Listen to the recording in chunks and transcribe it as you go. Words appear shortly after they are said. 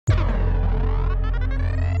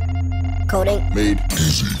Coding Made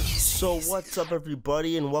Easy. So what's up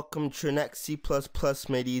everybody, and welcome to your next C++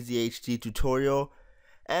 Made Easy HD tutorial.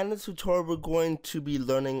 And in this tutorial we're going to be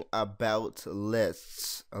learning about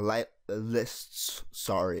lists.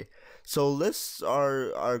 So lists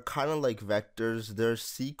are kind of like vectors. They're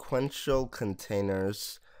sequential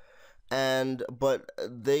containers, but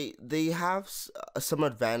they have some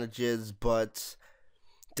advantages, but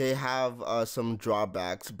they have some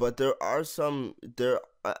drawbacks. But there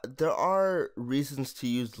are reasons to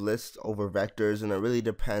use lists over vectors, and it really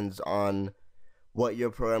depends on what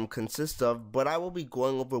your program consists of. But I will be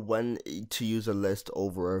going over when to use a list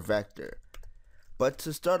over a vector. But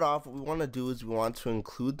to start off, what we want to do is we want to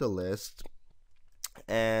include the list,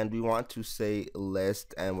 and we want to say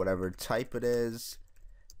list and whatever type it is,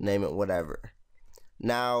 name it whatever.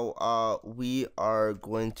 Now we are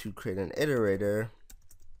going to create an iterator,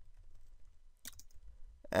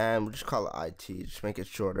 and we'll just call it IT, just make it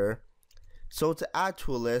shorter. So to add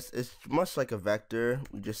to a list, it's much like a vector.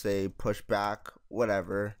 We just say push back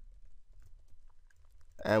whatever,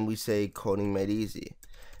 and we say coding made easy.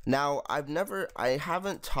 Now I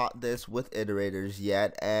haven't taught this with iterators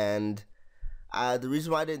yet, and the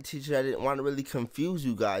reason why I didn't teach it, I didn't want to really confuse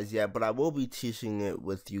you guys yet, but I will be teaching it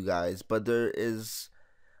with you guys. But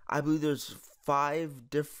I believe there's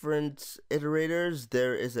 5 different iterators.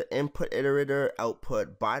 There is an input iterator,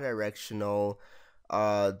 output, bidirectional,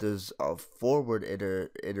 there's a forward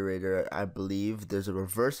iterator, I believe. There's a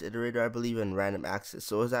reverse iterator, I believe, and random access.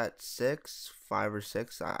 So is that 5 or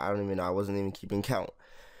 6? I don't even know. I wasn't even keeping count.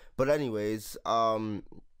 But anyways,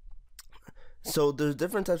 so there's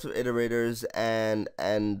different types of iterators, and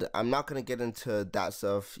I'm not gonna get into that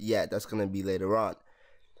stuff yet. That's gonna be later on.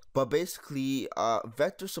 But basically,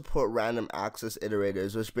 vectors support random access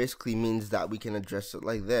iterators, which basically means that we can address it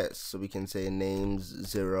like this. So we can say names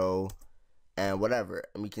 0 and whatever,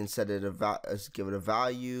 and we can set it give it a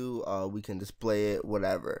value. We can display it,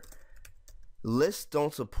 whatever. Lists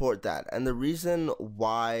don't support that, and the reason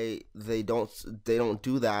why they don't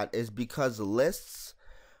do that is because lists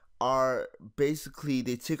are basically,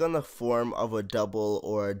 they take on the form of a double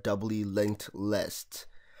or a doubly linked list.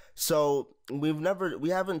 So we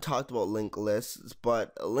haven't talked about linked lists,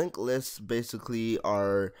 but linked lists basically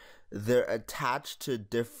they're attached to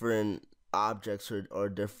different objects or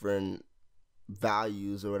different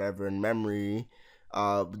values or whatever in memory.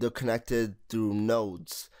 They're connected through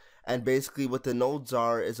nodes, and basically what the nodes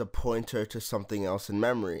are is a pointer to something else in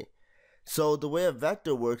memory. So the way a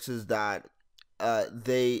vector works is that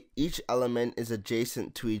each element is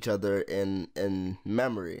adjacent to each other in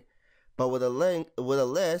memory. But with a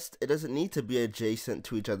list, it doesn't need to be adjacent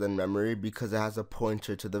to each other in memory because it has a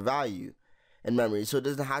pointer to the value in memory. So it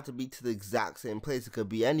doesn't have to be to the exact same place. It could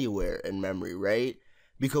be anywhere in memory, right?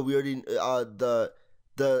 Because we already the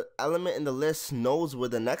element in the list knows where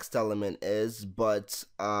the next element is, but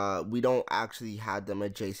we don't actually have them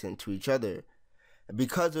adjacent to each other.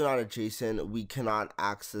 Because they're not adjacent, we cannot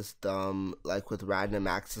access them like with random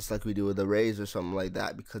access like we do with arrays or something like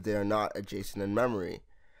that, because they are not adjacent in memory.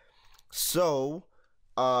 So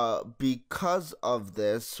because of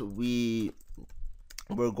this, we're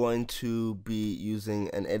going to be using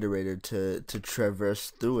an iterator to traverse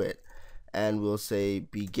through it, and we'll say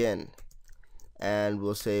begin, and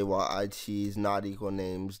we'll say while it is not equal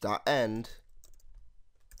names dot end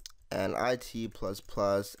and it plus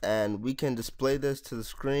plus, and we can display this to the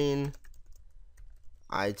screen,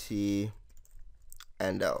 it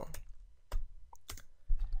and L.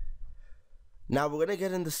 Now we're gonna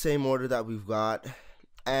get in the same order that we've got,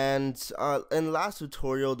 and in last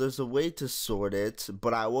tutorial there's a way to sort it,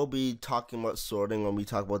 but I will be talking about sorting when we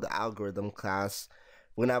talk about the algorithm class.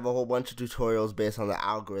 We're gonna have a whole bunch of tutorials based on the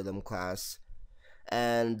algorithm class,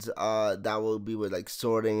 and that will be with like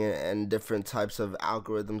sorting and different types of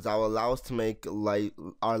algorithms that will allow us to make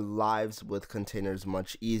our lives with containers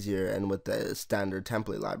much easier, and with the standard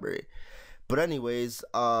template library. But anyways,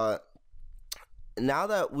 now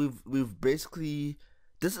that we've basically,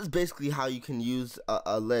 this is basically how you can use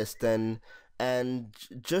a list, and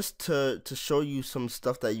just to show you some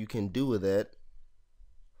stuff that you can do with it.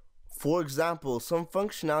 For example, some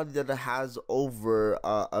functionality that it has over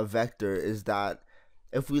a vector is that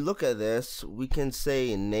if we look at this, we can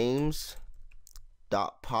say names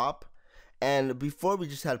dot pop, and before we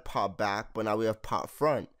just had pop back, but now we have pop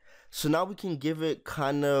front. So now we can give it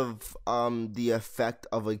kind of the effect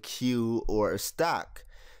of a queue or a stack.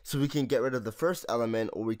 So we can get rid of the first element,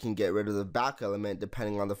 or we can get rid of the back element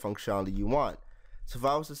depending on the functionality you want. So if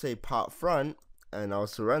I was to say pop front and I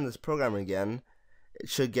was to run this program again, it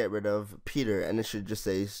should get rid of Peter, and it should just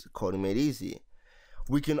say coding made easy.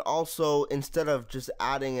 we can also, instead of just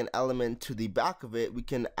adding an element to the back of it, we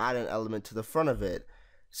can add an element to the front of it.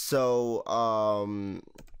 So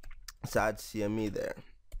let's add CME there.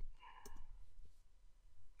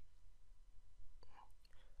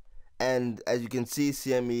 And as you can see,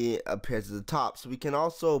 CME appears at the top. So we can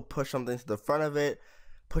also push something to the front of it,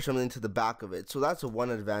 push something to the back of it. So that's one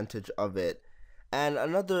advantage of it. And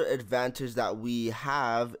another advantage that we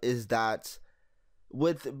have is that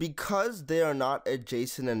because they are not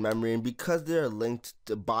adjacent in memory and because they are linked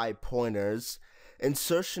by pointers,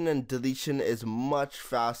 insertion and deletion is much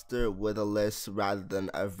faster with a list rather than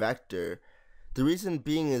a vector. The reason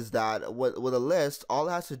being is that with a list, all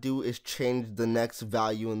it has to do is change the next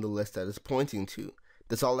value in the list that it's pointing to.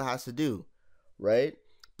 That's all it has to do, right?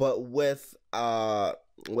 But with a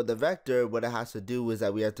vector, what it has to do is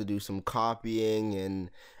that we have to do some copying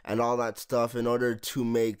and all that stuff in order to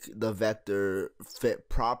make the vector fit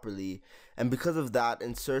properly. And because of that,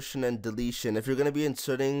 insertion and deletion, if you're going to be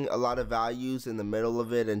inserting a lot of values in the middle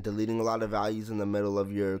of it and deleting a lot of values in the middle of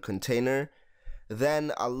your container,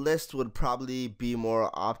 then a list would probably be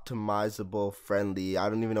more optimizable friendly. I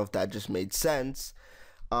don't even know if that just made sense,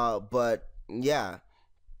 but yeah.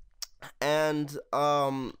 And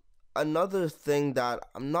another thing that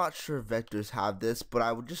I'm not sure vectors have this, but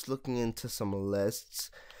I was just looking into some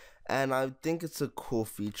lists and I think it's a cool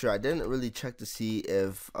feature. I didn't really check to see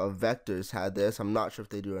if vectors had this. I'm not sure if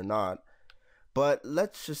they do or not, but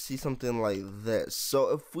let's just see something like this. So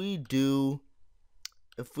if we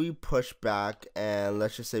push back, and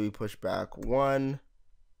let's just say we push back 1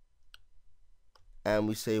 and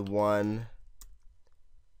we say 1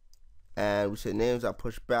 and we say names that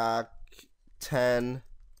push back 10,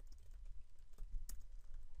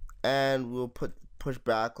 and we'll push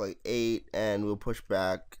back like 8 and we'll push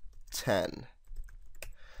back 10.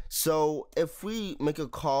 So if we make a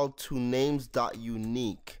call to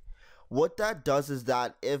names.unique, what that does is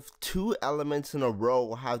that if two elements in a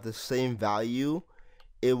row have the same value,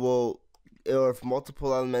 or if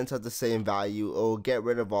multiple elements have the same value, it will get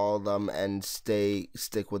rid of all of them and stick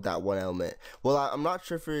with that one element. Well, I'm not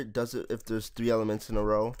sure if it does it if there's 3 elements in a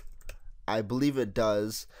row. I believe it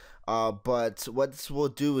does. But what this will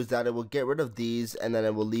do is that it will get rid of these and then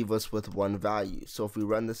it will leave us with one value. So if we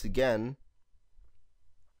run this again,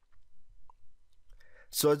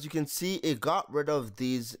 so as you can see, it got rid of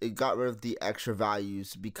these, it got rid of the extra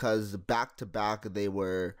values because back to back they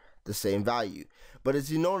were the same value. But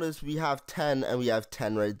as you notice, we have 10 and we have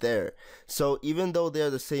 10 right there. So even though they're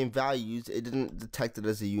the same values, it didn't detect it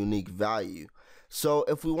as a unique value. So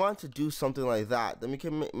if we want to do something like that, then we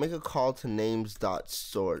can make a call to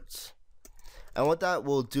names.sorts. And what that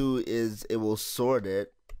will do is it will sort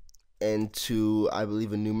it into, I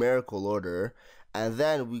believe, a numerical order. And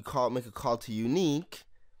then we make a call to unique.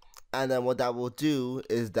 And then what that will do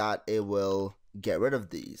is that it will get rid of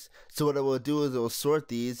these. So what it will do is it will sort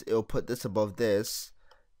these. It will put this above this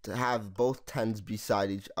to have both 10s beside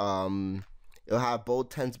each it'll have both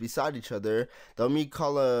 10s beside each other. Then when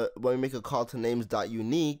we make a call to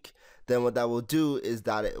names.unique, then what that will do is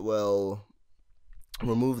that it will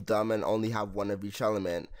remove them and only have one of each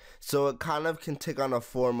element. So it kind of can take on a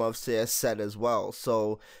form of, say, a set as well.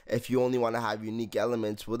 So if you only want to have unique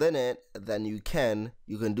elements within it, then you can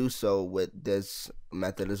do so with this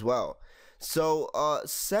method as well. So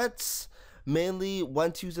sets, mainly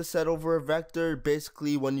once you use a set over a vector,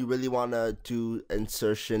 basically when you really want to do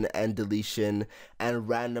insertion and deletion and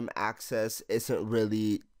random access isn't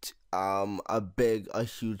really a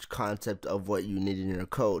huge concept of what you need in your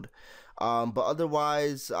code. But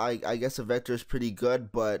otherwise, I guess a vector is pretty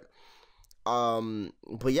good, but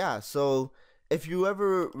yeah, so if you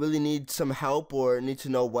ever really need some help or need to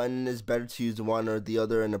know when is better to use one or the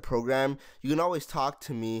other in a program, you can always talk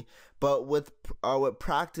to me. But with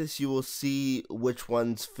practice, you will see which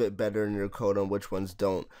ones fit better in your code and which ones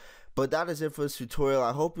don't. But that is it for this tutorial.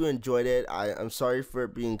 I hope you enjoyed it. I'm sorry for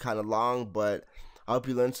it being kind of long, but I hope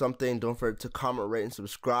you learned something. Don't forget to comment, rate, and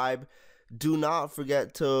subscribe. Do not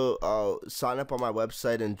forget to sign up on my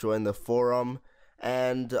website and join the forum.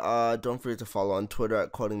 And don't forget to follow on Twitter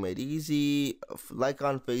at Coding Made Easy, like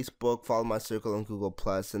on Facebook, follow my circle on Google+.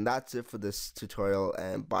 And that's it for this tutorial,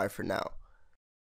 and bye for now.